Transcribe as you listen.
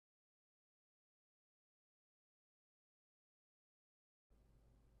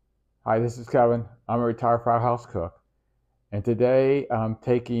Hi, this is Kevin. I'm a retired firehouse cook, and today I'm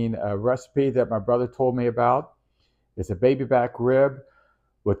taking a recipe that my brother told me about. It's a baby back rib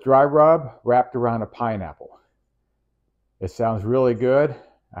with dry rub wrapped around a pineapple. It sounds really good.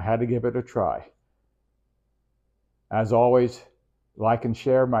 I had to give it a try. As always, like and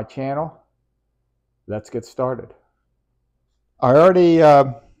share my channel. Let's get started. I already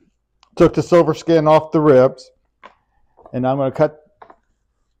took the silver skin off the ribs, and I'm going to cut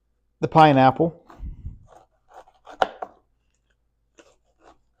the pineapple.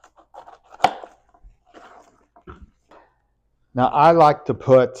 Now I like to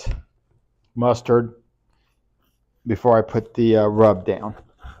put mustard before I put the rub down.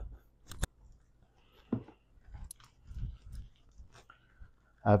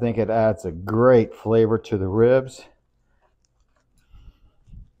 I think it adds a great flavor to the ribs.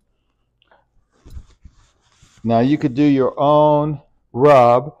 Now you could do your own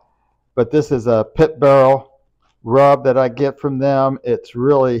rub, but this is a Pit Barrel rub that I get from them. It's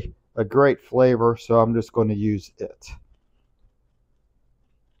really a great flavor, so I'm just going to use it.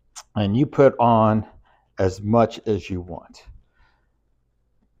 And you put on as much as you want.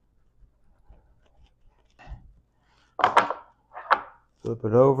 Flip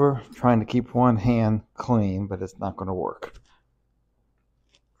it over, trying to keep one hand clean, but it's not going to work.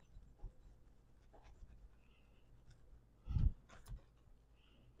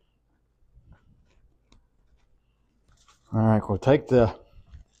 All right, we'll take the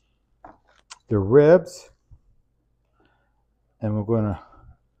ribs and we're going to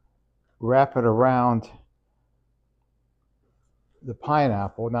wrap it around the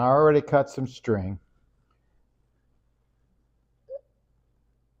pineapple. Now I already cut some string,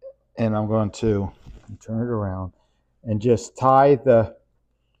 and I'm going to turn it around and just tie the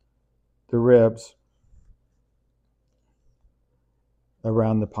ribs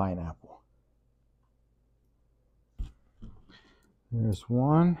around the pineapple. There's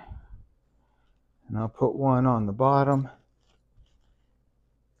one, and I'll put one on the bottom.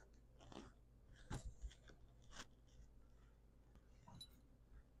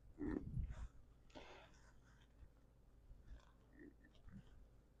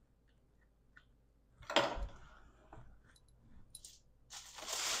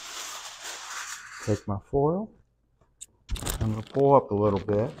 Take my foil. I'm going to pull up a little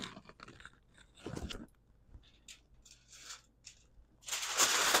bit.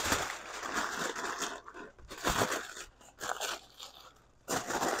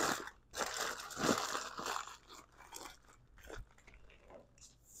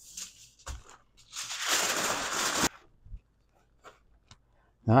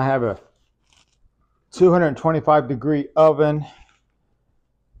 Now I have a 225-degree oven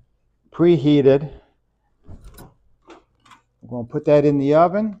preheated. I'm going to put that in the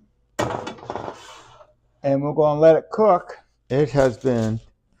oven, and we're going to let it cook. It has been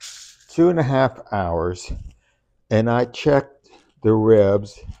 2.5 hours, and I checked the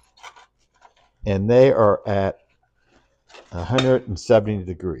ribs, and they are at 170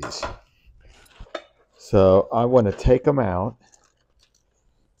 degrees. So I want to take them out.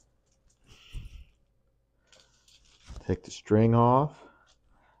 Take the string off.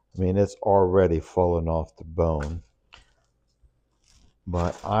 I mean, it's already fallen off the bone.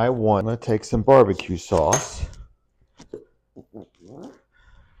 But I want to take some barbecue sauce.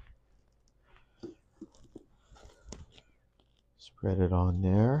 Spread it on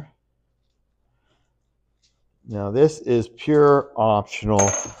there. Now this is pure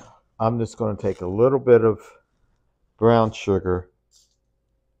optional. I'm just going to take a little bit of brown sugar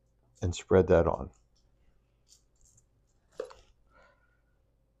and spread that on.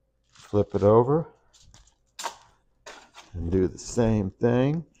 Flip it over and do the same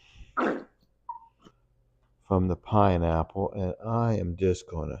thing from the pineapple, and I am just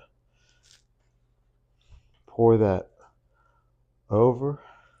going to pour that over.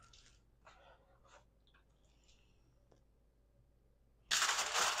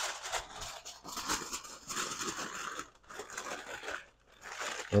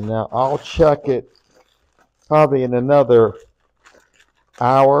 And now I'll check it probably in another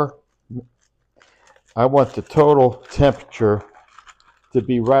hour. I want the total temperature to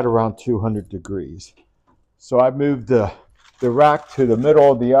be right around 200 degrees. So I moved the rack to the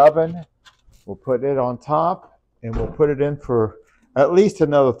middle of the oven. We'll put it on top, and we'll put it in for at least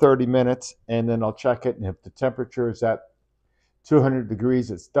another 30 minutes, and then I'll check it, and if the temperature is at 200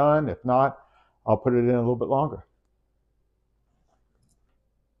 degrees, it's done. If not, I'll put it in a little bit longer.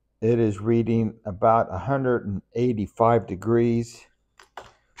 It is reading about 185 degrees.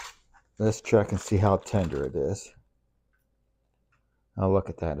 Let's check and see how tender it is. Oh, look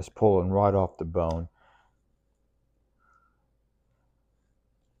at that. It's pulling right off the bone.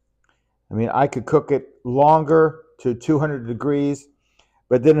 I mean, I could cook it longer to 200 degrees,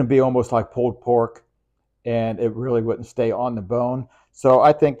 but then it'd be almost like pulled pork, and it really wouldn't stay on the bone. So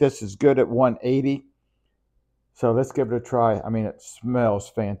I think this is good at 180. So let's give it a try. I mean, it smells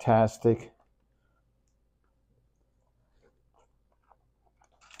fantastic.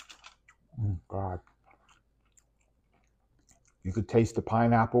 God. You could taste the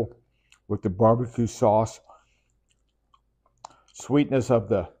pineapple with the barbecue sauce, sweetness of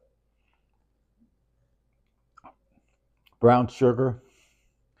the brown sugar.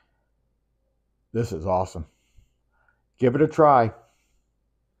 This is awesome. Give it a try.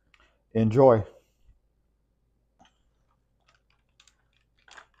 Enjoy.